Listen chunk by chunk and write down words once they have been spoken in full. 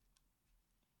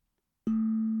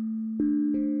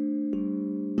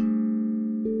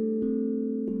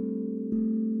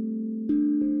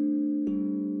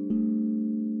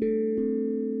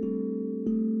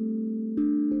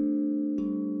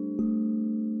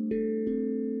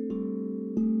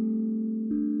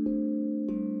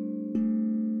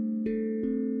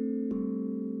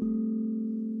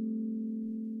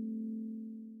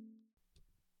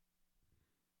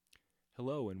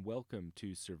welcome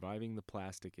to Surviving the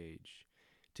Plastic Age.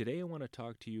 Today I want to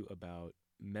talk to you about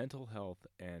mental health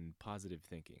and positive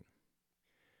thinking.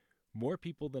 More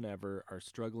people than ever are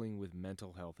struggling with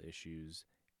mental health issues,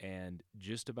 and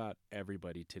just about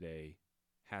everybody today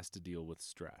has to deal with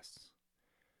stress.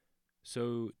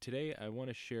 So today I want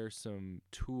to share some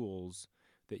tools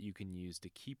that you can use to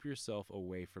keep yourself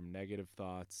away from negative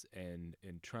thoughts and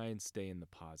try and stay in the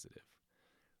positive.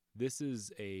 This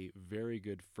is a very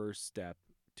good first step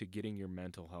to getting your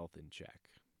mental health in check.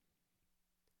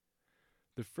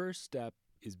 The first step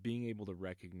is being able to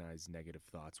recognize negative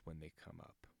thoughts when they come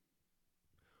up.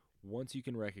 Once you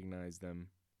can recognize them,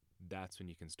 that's when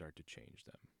you can start to change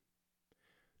them.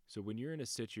 So when you're in a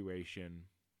situation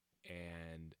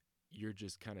and you're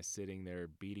just kind of sitting there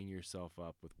beating yourself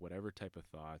up with whatever type of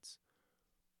thoughts,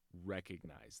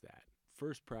 recognize that.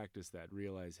 First practice that.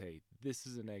 Realize, hey, this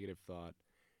is a negative thought.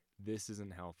 This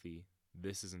isn't healthy.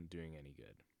 This isn't doing any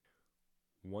good.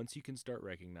 Once you can start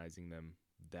recognizing them,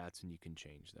 that's when you can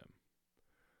change them.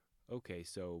 Okay,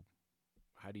 so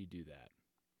how do you do that?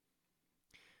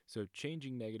 So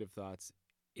changing negative thoughts,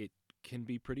 it can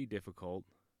be pretty difficult,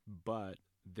 but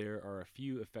there are a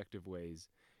few effective ways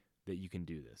that you can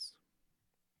do this.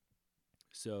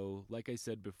 So, like I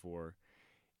said before,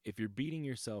 if you're beating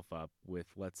yourself up with,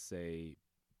 let's say,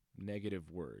 negative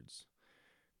words,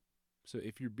 so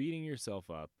if you're beating yourself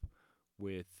up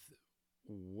with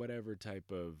whatever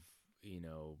type of,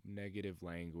 negative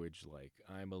language, like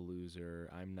I'm a loser,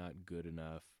 I'm not good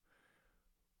enough,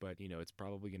 but, it's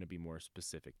probably going to be more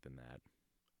specific than that.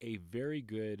 A very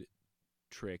good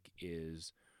trick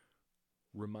is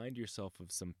remind yourself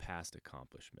of some past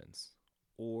accomplishments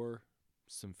or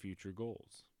some future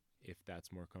goals, if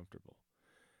that's more comfortable.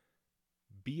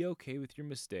 Be okay with your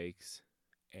mistakes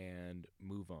and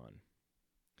move on.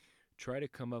 Try to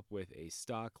come up with a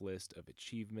stock list of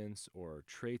achievements or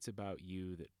traits about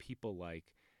you that people like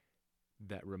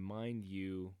that remind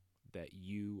you that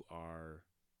you are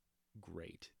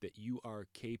great, that you are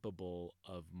capable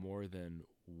of more than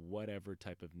whatever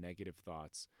type of negative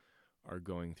thoughts are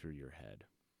going through your head.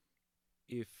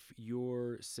 If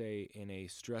you're, say, in a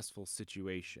stressful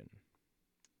situation,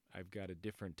 I've got a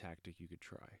different tactic you could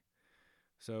try.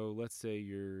 So let's say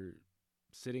you're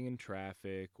sitting in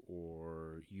traffic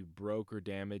or you broke or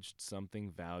damaged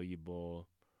something valuable.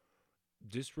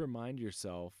 Just remind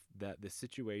yourself that the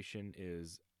situation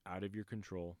is out of your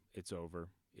control. It's over.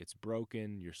 It's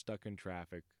broken. You're stuck in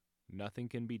traffic. Nothing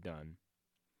can be done.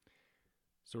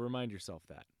 So remind yourself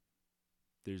that.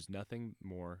 There's nothing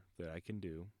more that I can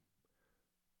do.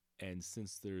 And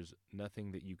since there's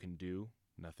nothing that you can do,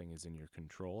 nothing is in your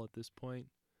control at this point,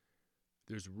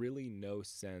 there's really no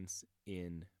sense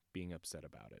in being upset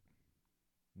about it.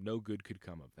 No good could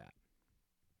come of that.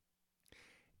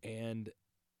 And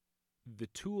the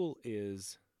tool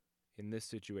is, in this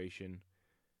situation,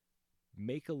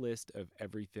 make a list of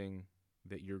everything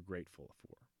that you're grateful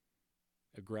for.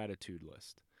 A gratitude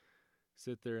list.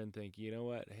 Sit there and think, you know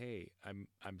what? Hey, I'm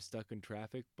stuck in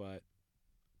traffic, but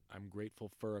I'm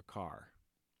grateful for a car.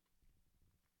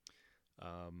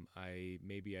 I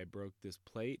broke this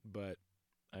plate, but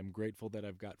I'm grateful that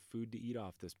I've got food to eat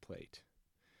off this plate.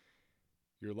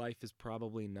 Your life is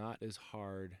probably not as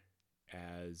hard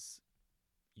as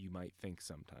you might think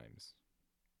sometimes.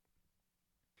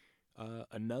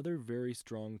 Another very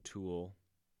strong tool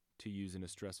to use in a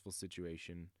stressful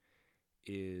situation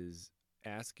is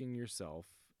asking yourself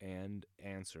and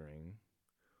answering,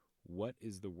 what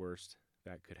is the worst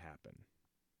that could happen?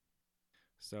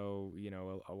 So,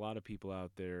 a lot of people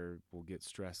out there will get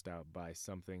stressed out by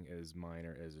something as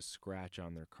minor as a scratch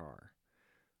on their car.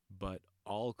 But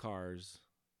all cars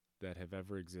that have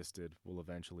ever existed will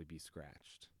eventually be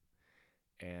scratched.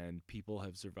 And people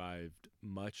have survived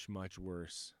much, much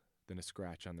worse than a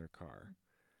scratch on their car.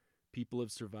 People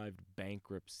have survived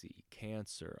bankruptcy,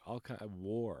 cancer,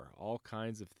 war, all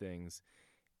kinds of things,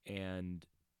 and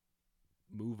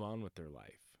move on with their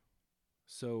life.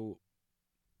 So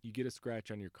you get a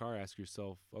scratch on your car, ask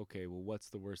yourself, okay, well,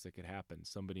 what's the worst that could happen?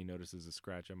 Somebody notices a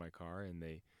scratch on my car and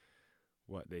they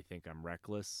think I'm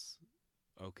reckless.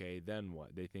 Okay, then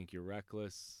what? They think you're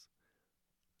reckless.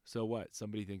 So what?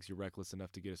 Somebody thinks you're reckless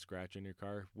enough to get a scratch on your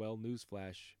car? Well,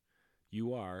 newsflash,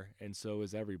 you are, and so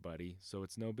is everybody, so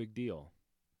it's no big deal.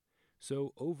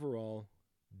 So overall,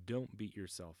 don't beat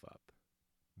yourself up.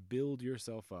 Build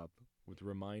yourself up with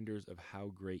reminders of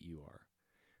how great you are.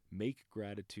 Make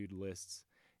gratitude lists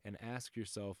and ask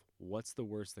yourself, what's the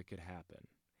worst that could happen?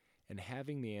 And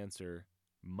having the answer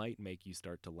might make you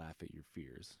start to laugh at your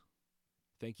fears.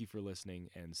 Thank you for listening,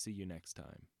 and see you next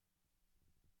time.